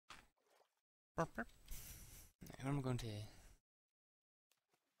Where am I going to?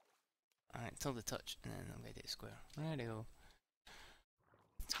 Alright, till the touch, and then I'm going to do square. Radio.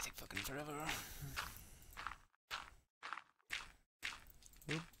 It's gonna take fucking forever.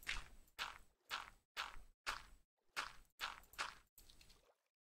 Oop.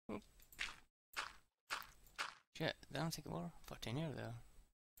 Oop. Shit, that don't take a while. 14 years though.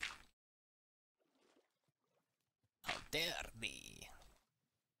 How dare thee!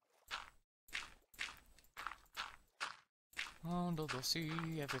 Under the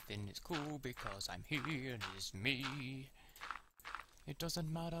sea, everything is cool because I'm here and it's me. It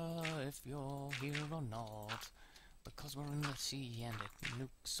doesn't matter if you're here or not, because we're in the sea and it nukes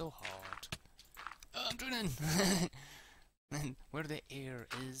so hard. I'm drowning! And where the air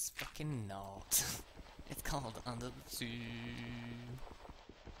is fucking not. It's called Under the Sea.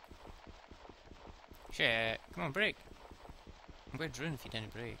 Shit, come on, break! I'm going to drown if you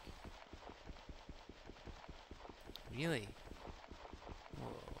didn't break. Really?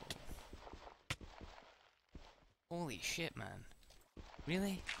 Whoa. Holy shit, man.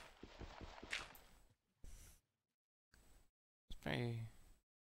 Really? It's pretty...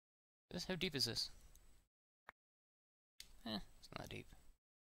 How deep is this? It's not deep.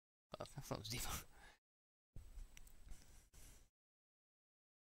 Well, I thought it was deeper.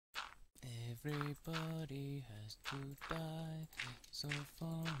 Everybody has to die, so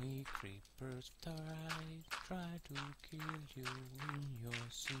funny creepers try to kill you in your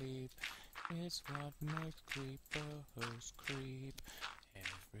sleep. It's what makes creepers creep.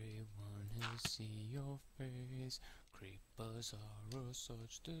 Everyone has see your face. Creepers are a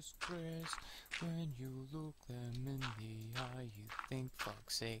such disgrace. When you look them in the eye, you think,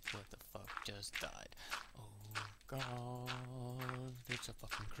 fuck's sake, what the fuck just died? Oh god, it's a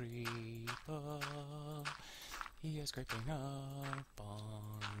fucking creeper. He is creeping up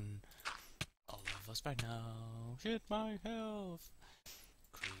on all of us right now. Shit my health.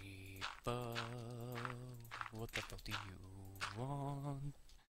 Creeper, what the fuck do you want?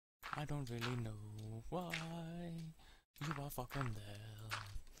 I don't really know why you are fucking there.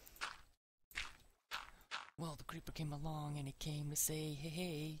 Well, the creeper came along and he came to say, hey,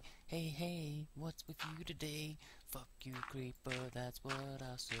 hey, hey, hey, what's with you today? Fuck you, creeper, that's what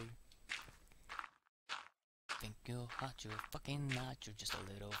I say. Think you're hot, you're fucking not, you're just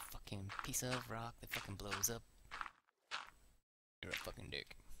a little fucking piece of rock that fucking blows up. You're a fucking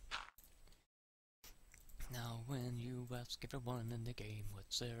dick. Now when you ask everyone in the game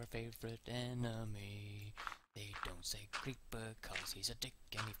what's their favorite enemy, they don't say creeper cause he's a dick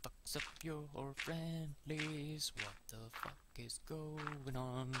and he fucks up your friendlies. What the fuck is going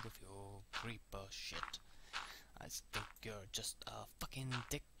on with your creeper shit? I think you're just a fucking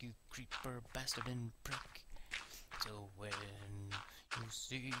dick, you creeper bastard and prick. So when you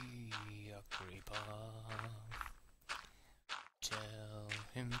see a creeper, tell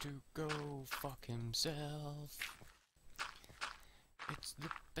him to go fuck himself. It's the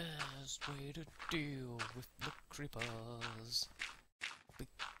best way to deal with the creepers,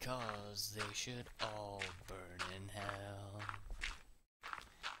 because they should all burn in hell.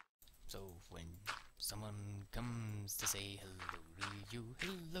 So when someone comes to say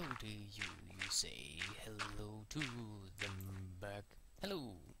hello to you, you say hello to them back.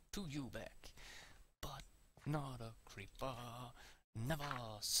 Hello to you back. But not a creeper. Never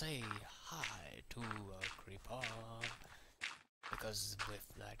say hi to a creeper. Because with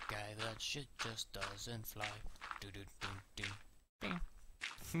that guy, that shit just doesn't fly. Do-do-do-do.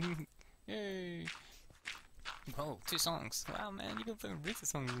 Yay! Oh, 2 songs. Wow, man, you can fucking read the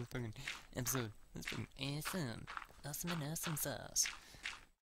song in this fucking episode. That's fucking awesome. Awesome and awesome sauce.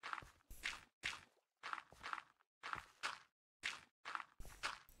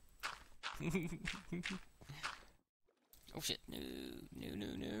 Oh shit, no, no,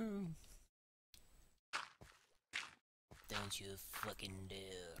 no, no. Don't you fucking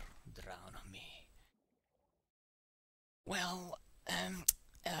dare drown on me. Well,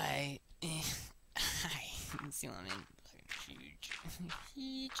 I see what I mean? Fucking huge.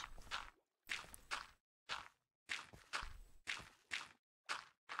 Huge.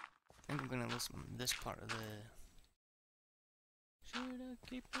 I think I'm gonna listen to this part of the... Should I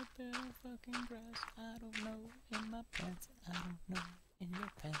keep a bit of fucking grass? I don't know. In my pants, I don't know. In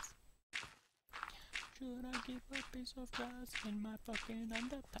your pants. Should I keep a piece of grass in my fucking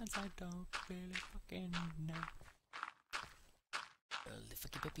underpants? I don't really fucking know. Well, if I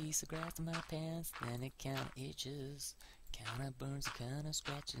keep a piece of grass in my pants, then it kinda itches. Kinda burns, kinda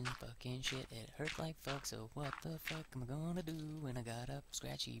scratching, fucking shit, it hurts like fuck. So what the fuck am I gonna do when I got a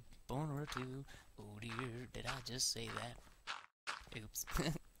scratchy boner or two? Oh dear, did I just say that? Oops.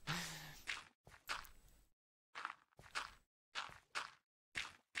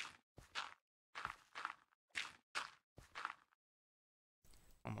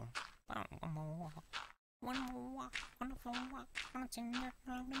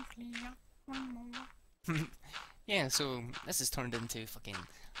 Yeah, so this has turned into fucking.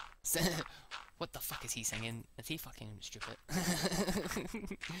 What the fuck is he singing? Is he fucking stupid?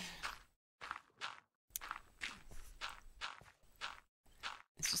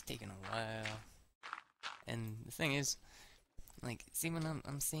 It's just taking a while. And the thing is, like, see when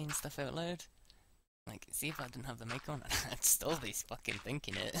I'm saying stuff out loud? Like, see if I didn't have the mic on, I'd still be fucking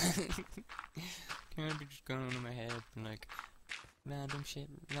thinking it. Can't be just going on in my head and like, random shit,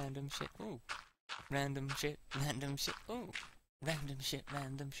 oh. Random shit, oh.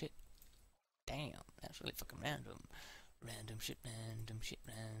 Random shit. Damn, that's really fucking random. Random shit.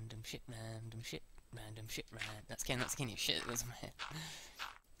 That's kind of shit, that's my head.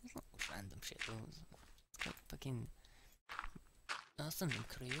 It's not random shit, though. It's quite fucking awesome and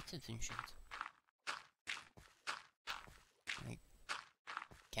creative and shit. Like,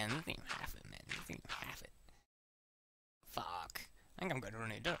 can't even half it, man. You don't even half it. Fuck. I think I'm gonna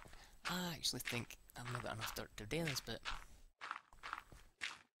run out of dirt. I actually think I've not got enough dirt to do this, but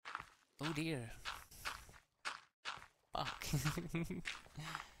oh dear. Fuck.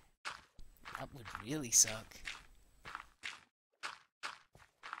 That would really suck.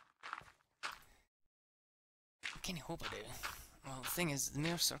 I kinda hope I do. Well, the thing is, the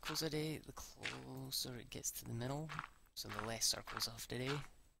more circles I do, the closer it gets to the middle, so the less circles I have to do.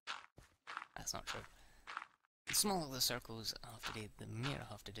 That's not true. The smaller the circles I have to do, the more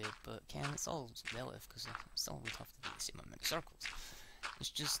I have to do, but it's all relative, because I still would have to do the same amount of circles. It's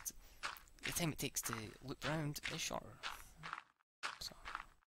just, the time it takes to loop around is shorter. So,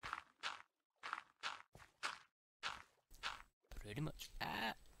 pretty much.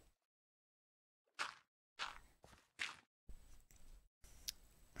 Ah!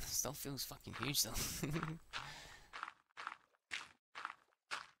 Still feels fucking huge though.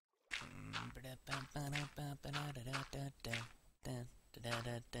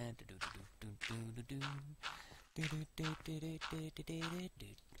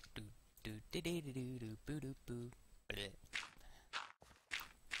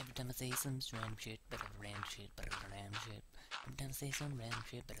 Every time I say some random shit, better random shit. Every time I say some random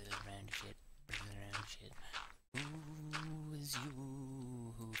shit, better random shit. Who is you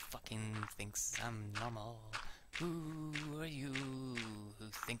who fucking thinks I'm normal? Who are you who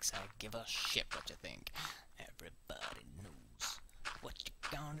thinks I give a shit what you think? Everybody knows what you're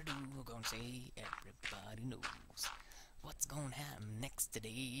gonna do. We're gonna say everybody knows what's gonna happen next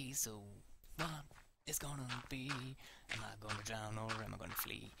today. So what is gonna be? Am I gonna drown or am I gonna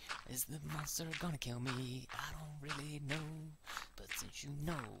flee? Is the monster gonna kill me? I don't really know. But since you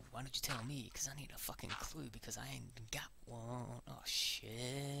know, why don't you tell me? Cause I need a fucking clue because I ain't got one. Oh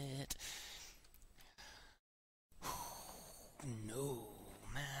shit. No,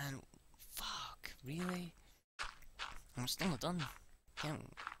 man. Fuck. Really? I'm still not done.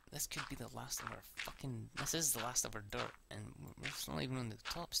 This could be the last of our fucking... This is the last of our dirt, and we're still not even on the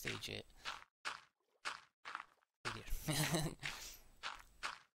top stage yet. Oh dear.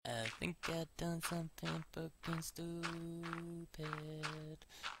 I think I done something fucking stupid,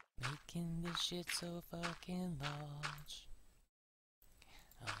 making this shit so fucking large.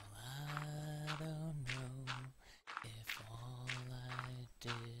 Oh, I don't know if all I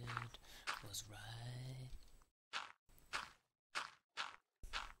did was right.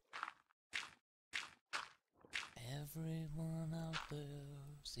 Everyone out there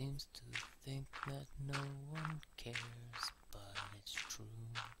seems to think that no one cares, but it's true.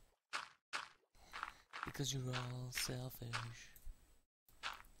 Because you're all selfish.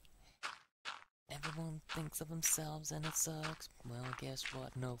 Everyone thinks of themselves and it sucks. Well, guess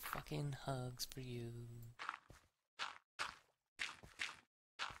what? No fucking hugs for you.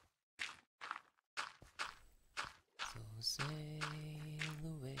 So sail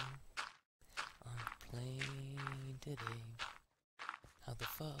away on a plane today. How the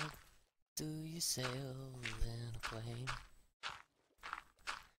fuck do you sail in a plane?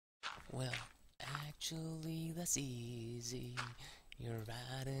 Well, actually that's easy. You're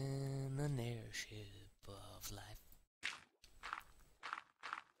riding an airship of life.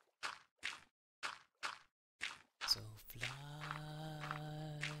 So fly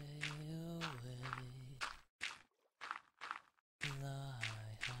away, fly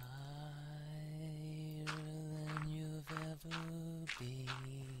higher than you've ever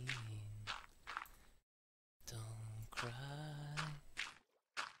been. Don't cry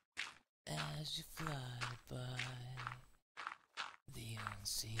as you fly by the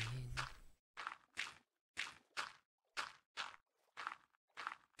unseen.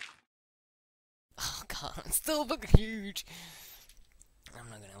 Oh god, it's still fucking huge. I'm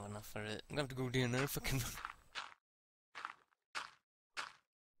not gonna have enough for it. I'm gonna have to go do another fucking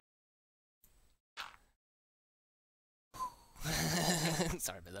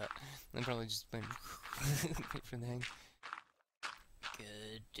Sorry about that. I probably just went wait for the thing.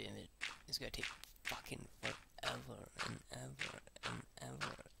 God damn it. It's gonna take fucking forever and ever and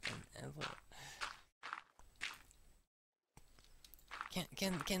ever and ever.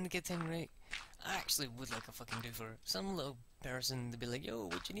 Can't get thing right. I actually would like a fucking doofer. Some little person to be like, yo,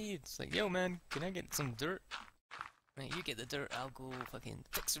 what you need? It's like, yo man, can I get some dirt? Right, you get the dirt, I'll go fucking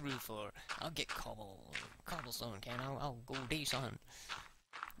fix the roof, or I'll get cobblestone, I'll go decent.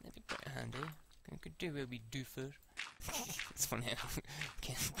 That'd be pretty handy. I could do a wee doofer. It's funny how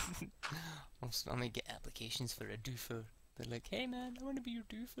I might get applications for a doofer. They're like, hey man, I want to be your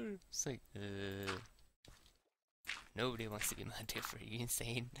doofer. It's like, nobody wants to be my doofer, are you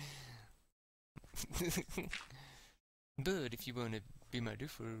insane? But if you want to be my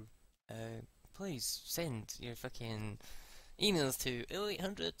doofer, please send your fucking emails to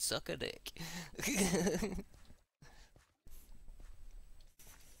 0800 suck a dick.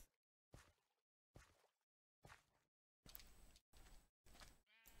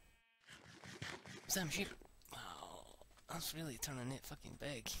 Sam sheep. Wow, that's really turning it fucking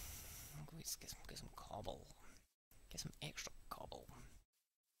big. I'll go get some cobble. Get some extra cobble.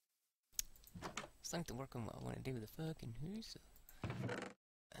 It's time to work on what I want to do with the fucking house.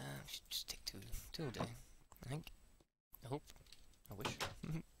 Should just take two will do, I think. I hope. I wish.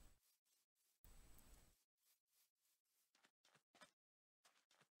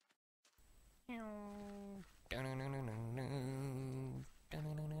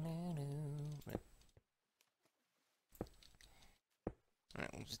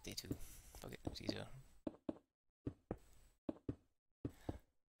 Alright, we'll just do 2. Fuck it, it's easier.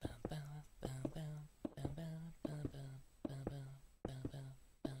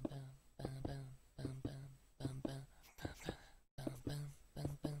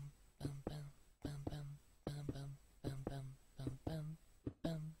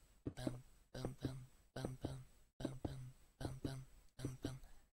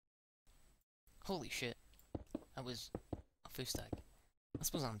 Holy shit. That was a full stack. I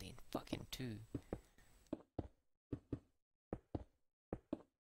suppose I'm doing fucking 2.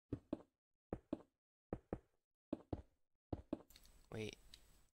 Wait.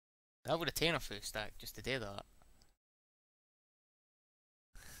 That would have taken a full stack just to do that.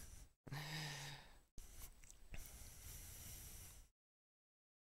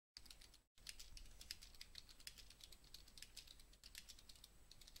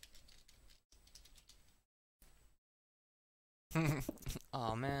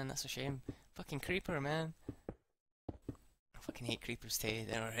 Oh man, that's a shame. Fucking creeper, man. I fucking hate creepers too,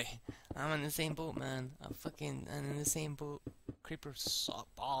 don't worry. I'm in the same boat, man. I'm in the same boat. Creepers suck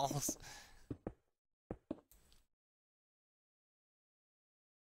balls.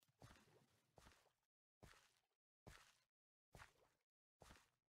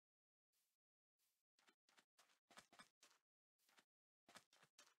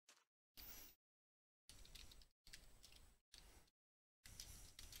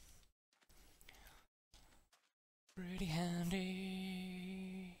 Pretty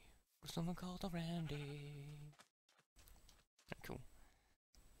handy for someone called a Randy. Cool.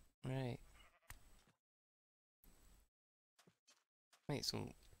 Right. Wait,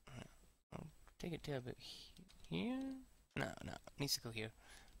 so I'll take it to about here? No, it needs to go here.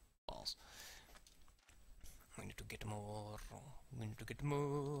 Balls. We need to get more. We need to get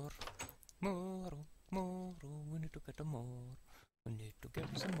more. More. We need to get more. We need to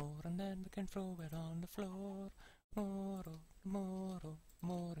get some more, and then we can throw it on the floor. More,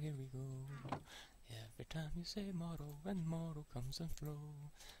 here we go. Every time you say moro, and moro comes and flow.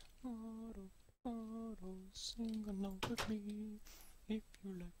 Moro, sing along with me. If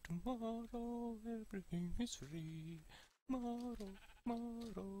you like tomorrow, everything is free. Moro,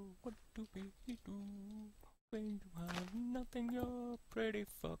 what do we do? When you have nothing, you're pretty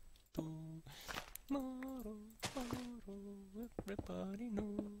fucked too. Moro, everybody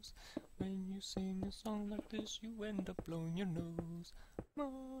knows. When you sing a song like this, you end up blowing your nose.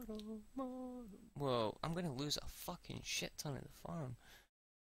 Moro. Whoa, I'm gonna lose a fucking shit ton of the farm.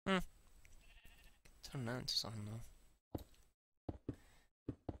 Turn that into something though.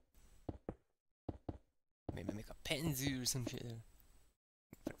 Maybe make a petting zoo or some shit there.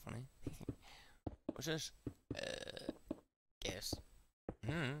 Pretty funny. What's this? Guess.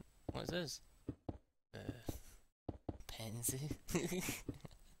 What's this? Pansy.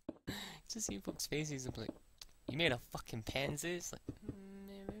 Just see folks' faces and be like, you made a fucking pansy? It's like,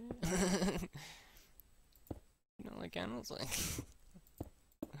 maybe. You know, like animals, like.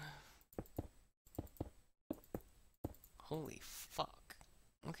 Holy fuck.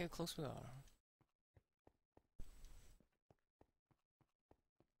 Look how close we are.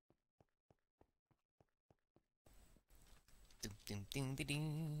 Ding ding ding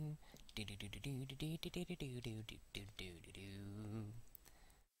ding. Do do do do do do do do do do do do do do do do.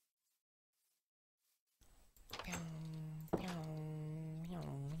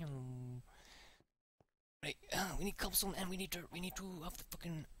 Right, we need cobblestone and we need dirt. We need two of the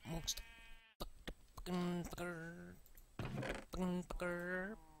fucking most fucking fucker, fucking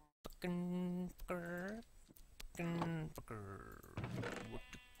fucker, fucking fucker, fucking fucker. What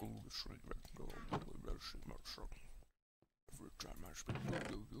to go to sleep right now? Every time I speak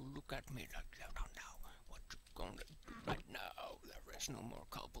to you, you look at me like that. Now, what you gonna do right now? There is no more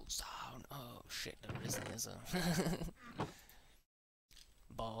cobblestone. Oh shit, there isn't, is there?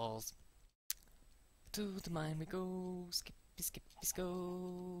 Balls. To the mine we go, skippy skippy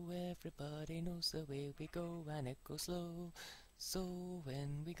go. Everybody knows the way we go, and it goes slow. So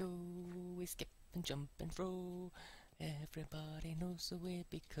when we go, we skip and jump and throw. Everybody knows the way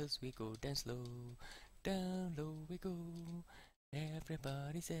because we go down slow. Down low we go.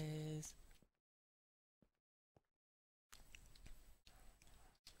 Everybody says.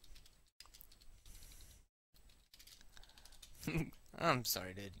 I'm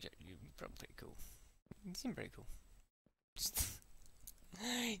sorry, dude. You're probably pretty cool. You seem pretty cool. Just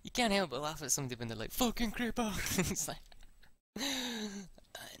you can't help but laugh at somebody when they're like, fucking creeper! It's like, I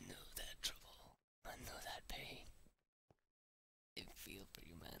know that trouble. I know that pain. I feel for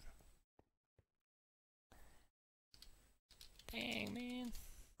you, man. Dang, man.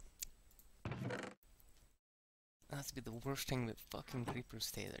 That has to be the worst thing that fucking creepers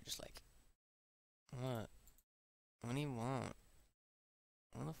stay there, just like, what? What do you want?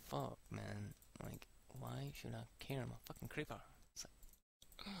 What the fuck, man? Like, why should I care? I'm a fucking creeper. It's like,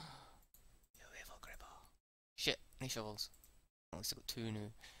 you evil creeper. Shit, any shovels? Oh, I still got two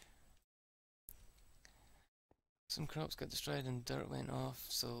now. Some crops got destroyed and dirt went off,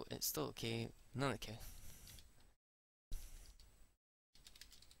 so it's still okay. Not okay.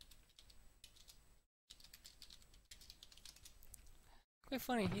 Quite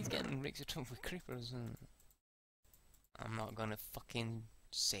funny, he's getting rakes of trouble with creepers and I'm not gonna fucking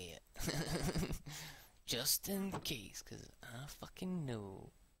say it. Just in case, cause I fucking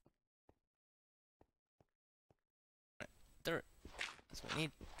know. Right, dirt. That's what I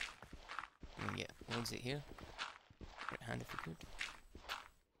need. We can get loads of it here. Right hand if we could.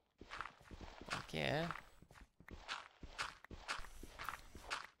 Fuck yeah.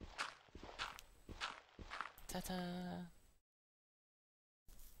 Ta-ta!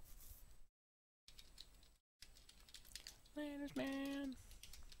 Manners, man!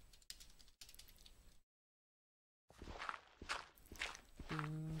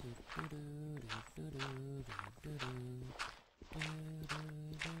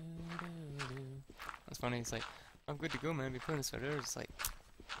 That's funny, it's like, I'm good to go, man, I've been playing this for hours. It's like,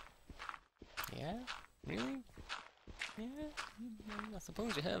 yeah? Really? Yeah? I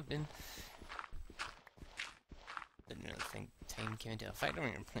suppose you have been. Didn't really think time came into effect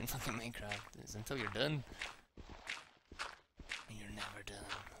when you're playing fucking Minecraft. It's until you're done. And you're never done.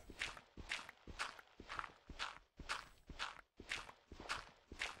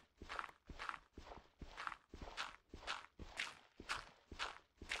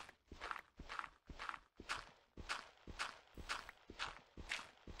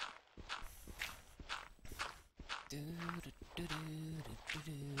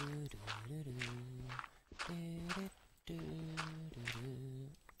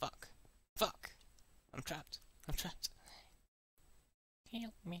 Fuck. Fuck. I'm trapped. I'm trapped.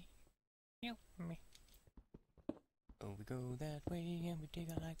 Help me. Help me. Oh, we go that way and we dig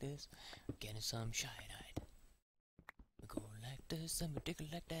it like this. Getting some shite-eyed. We go like this and we dig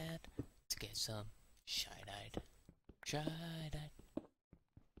it like that. To get some shite-eyed. Shite-eyed.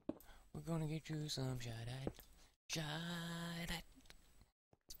 We're gonna get you some shite-eyed. Shite-eyed.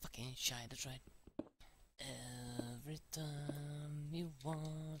 Fucking shite, that's right. Every time you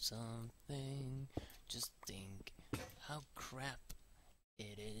want something, just think how crap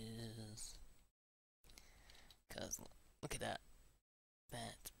it is. Cause look at that.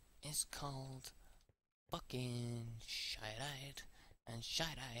 That is called fucking shite-eyed. And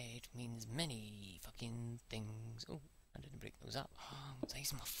shite-eyed means many fucking things. Oh, I didn't break those up. Oh, I was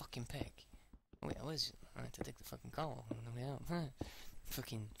using my fucking pick. Wait, I had to dig the fucking coal.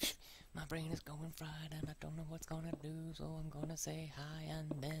 Fucking, my brain is going fried and I don't know what's gonna do, so I'm gonna say hi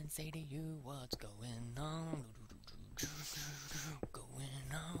and then say to you what's going on.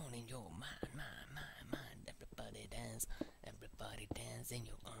 Going on in your mind. Everybody dance in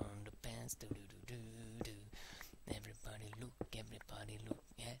your underpants. Everybody look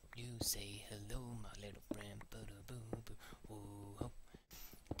at you, say hello, my little friend. Whoa,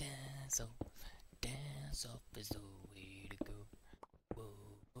 dance off is the way to go.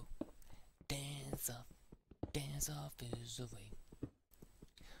 dance off is the way.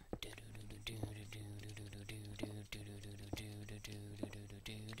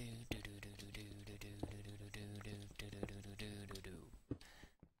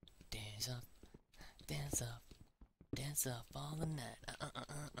 Dance off, dance off, dance off all the night.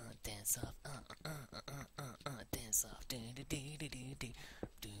 Dance off, dance off.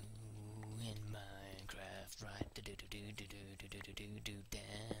 In Minecraft, right?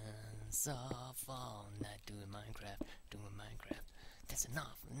 Dance off all night. Doing Minecraft, dancing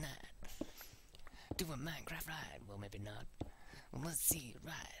off the night. Doing Minecraft right. Well, maybe not. Well, let's see it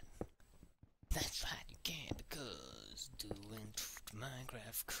right. That's right, you can, because doing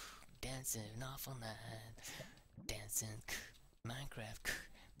Minecraft, dancing off all night, dancing Minecraft,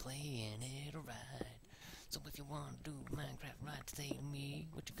 playing it right. So if you want to do Minecraft right, say to me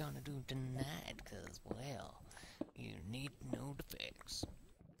what you gonna do tonight, cause, well, you need to know the facts.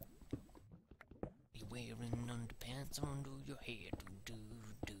 You're wearing underpants under your head,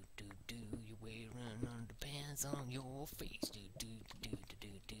 you're wearing underpants on your face,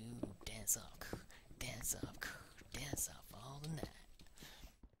 dance off, dance off, dance off all the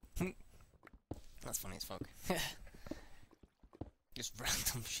night. That's funny as fuck. Just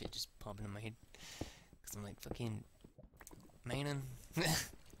random shit just popping in my head. Cause I'm like fucking mining.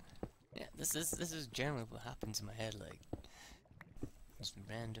 Yeah, this is generally what happens in my head, like just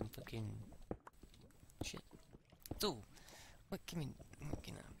random fucking shit. So, what can I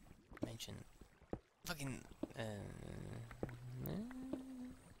mention? Fucking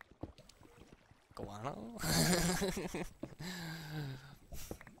guano? If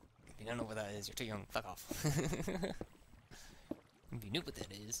you don't know what that is, you're too young. Fuck off. If you knew what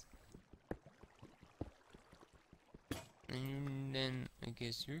that is, and then I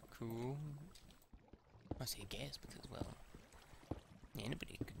guess you're cool. I say guess because, well,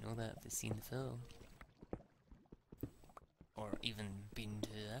 anybody could know that if they've seen the film. Or even been to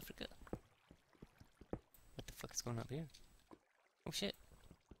Africa. What the fuck is going up here? Oh shit.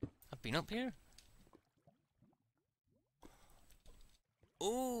 I've been up here?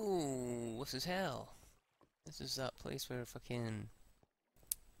 Oh, what's this hell? This is that place where fucking...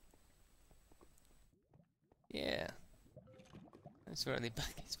 Yeah. That's where they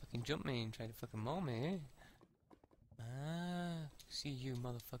back his fucking jump me and try to fucking maul me, eh? Ah, see you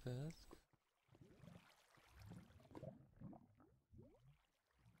motherfuckers.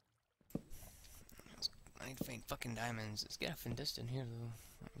 I need to find fucking diamonds. Let's get a Findist in here though.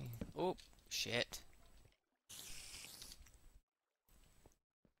 Oh, shit.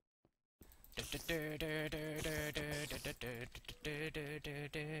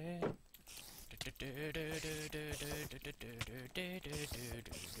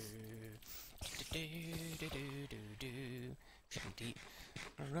 Shouldn't eat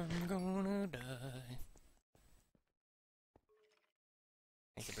or I'm gonna die.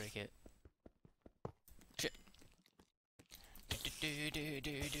 I need to break it. Shit.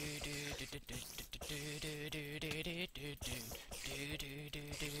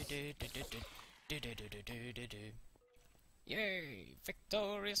 Yay!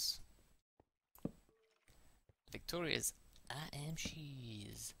 Victorious! Victorious, I am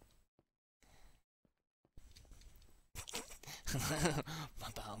cheese. My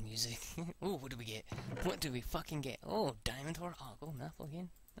bow music. Ooh, what do we get? What do we fucking get? Oh, diamond ore. Oh, golden apple again.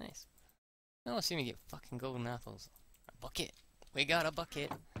 Nice. Now let's see me get fucking golden apples. A bucket. We got a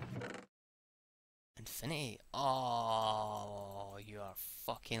bucket. Infinity. Oh, you are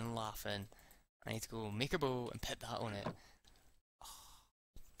fucking laughing. I need to go make a bow and put that on it. Oh,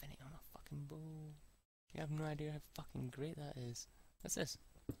 infinity on a fucking bow. You have no idea how fucking great that is. What's this?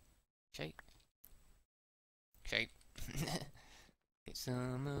 Shite. Shite. Get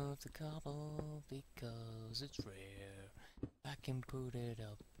some of the cobble because it's rare. I can put it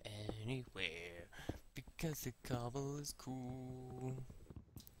up anywhere because the cobble is cool.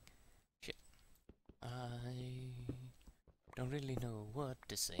 Shit. I don't really know what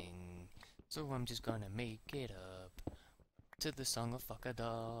to sing, so I'm just gonna make it up to the song of Fuck a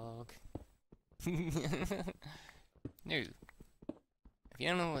Dog. No. If you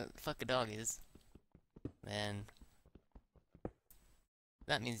don't know what Fuck a Dog is, then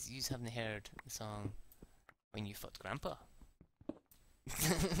that means you just haven't heard the song When You Fucked Grandpa.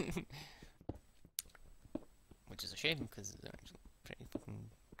 Which is a shame because they're actually pretty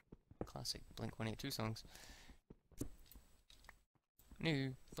fucking classic Blink-182 songs.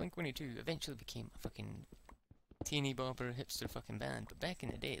 No, Blink-182 eventually became a fucking teeny bopper hipster fucking band, but back in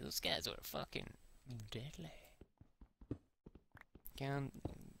the day, those guys were fucking deadly. Can't...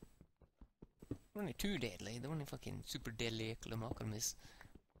 They're only too deadly, they're only fucking super deadly Ecclemochemists,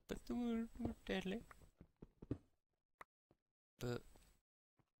 but they were deadly. But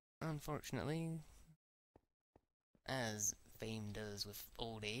unfortunately, as fame does with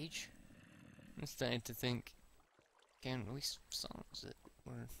old age, I'm starting to think, can release songs that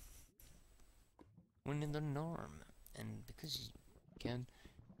were winning the norm. And because you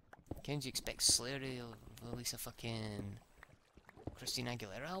can't you expect Slayer to release a fucking Christina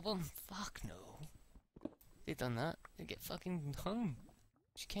Aguilera album? Fuck no. If they'd done that, they'd get fucking hung.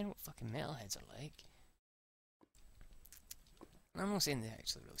 You can't know what fucking metalheads are like. I'm not saying they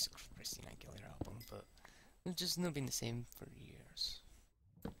actually released a Christina Aguilera album, but they've just not been the same for years.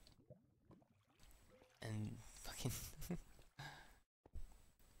 And fucking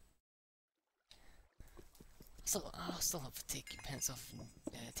I still have to take your pants off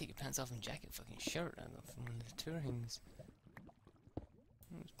and jacket fucking shirt I got from one of the tourings.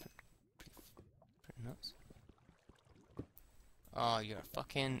 That was pretty nuts. Oh, you're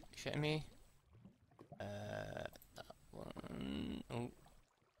fucking shitting me. That one. Oh,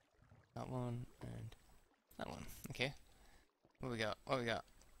 that one and that one. Okay. What we got? What we got?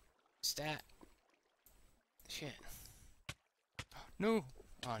 Stat. Shit. No.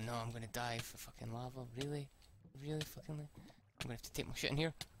 Oh no, I'm gonna die for fucking lava. Really? Really fucking? I'm gonna have to take my shit in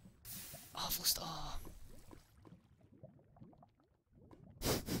here. Awful stuff.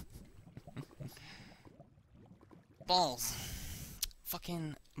 Balls.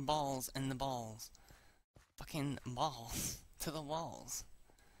 Fucking balls in the balls. Fucking balls to the walls.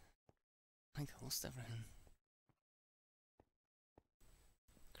 I lost everything.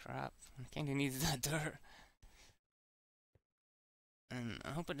 Crap. I kinda needed that dirt. And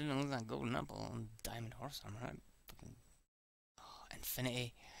I hope I didn't lose that golden apple and diamond horse armor. Right? Fucking. Oh,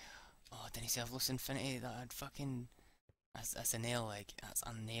 infinity. Oh, didn't he say I've lost infinity? That I'd fucking. That's a nail, like. That's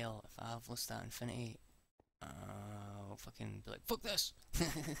a nail. If I've lost that infinity, I'll fucking be like, fuck this!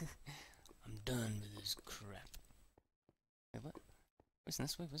 I'm done with this crap. Wait, what? Wasn't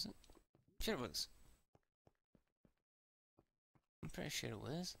this way, was it? Sure it was. I'm pretty sure it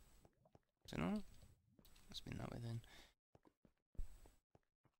was. Is it not? Must have been that way then.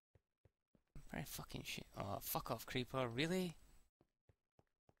 I'm pretty fucking shit. Oh, fuck off, creeper. Really?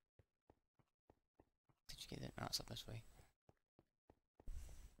 Did you get it? No, it's up this way.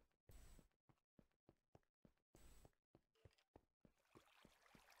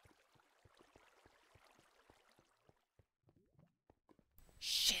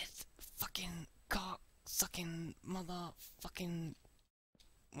 Shit! Fucking cock sucking motherfucking.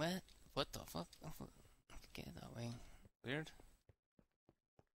 What? What the fuck? I could get it that way. Weird.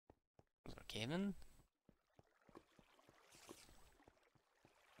 Was there a cave in?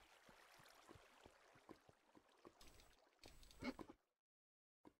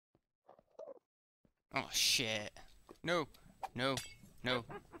 Oh shit. No! No! No!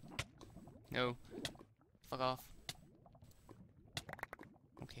 No! Fuck off.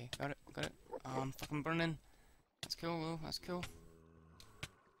 Okay, got it, got it. Oh, I'm fucking burning. That's cool, though, that's cool.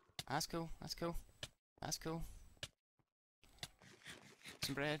 That's cool, that's cool. That's cool.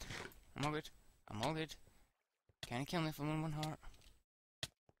 Some bread. I'm all good. I'm all good. Can't kill me if I'm on one heart.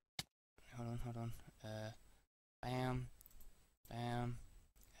 Hold on, hold on. Bam. Bam.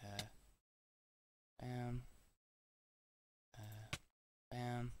 Bam.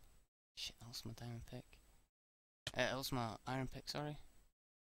 Bam. Shit, I lost my diamond pick. I lost my iron pick, sorry.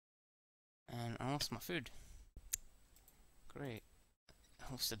 And I lost my food. Great.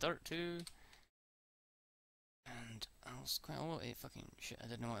 I lost the dirt too. And I lost quite a lot of fucking shit I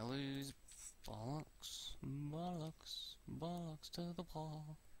didn't know what to lose. Bollocks. Bollocks. Bollocks to the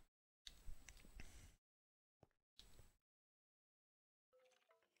wall.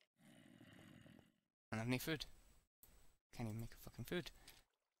 I don't have any food. Can't even make a fucking food.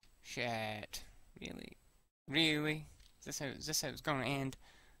 Shit. Really? Really? Is this how it's gonna end?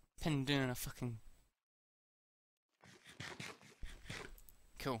 Pinned down a fucking...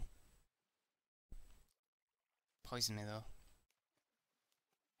 Cool. Poison me though.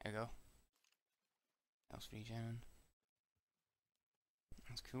 There we go. Else regen.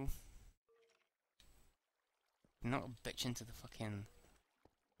 That's cool. I'm not a bitch into the fucking...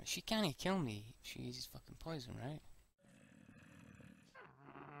 She can't kill me if she uses fucking poison, right?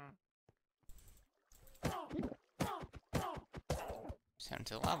 Turn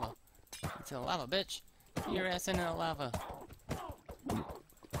into lava. Into lava, bitch. Get your ass into the lava.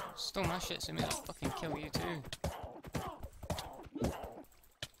 Stole my shit, so maybe I'll fucking kill you too.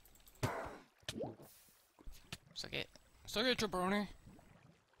 Suck it. Suck it, jabroni.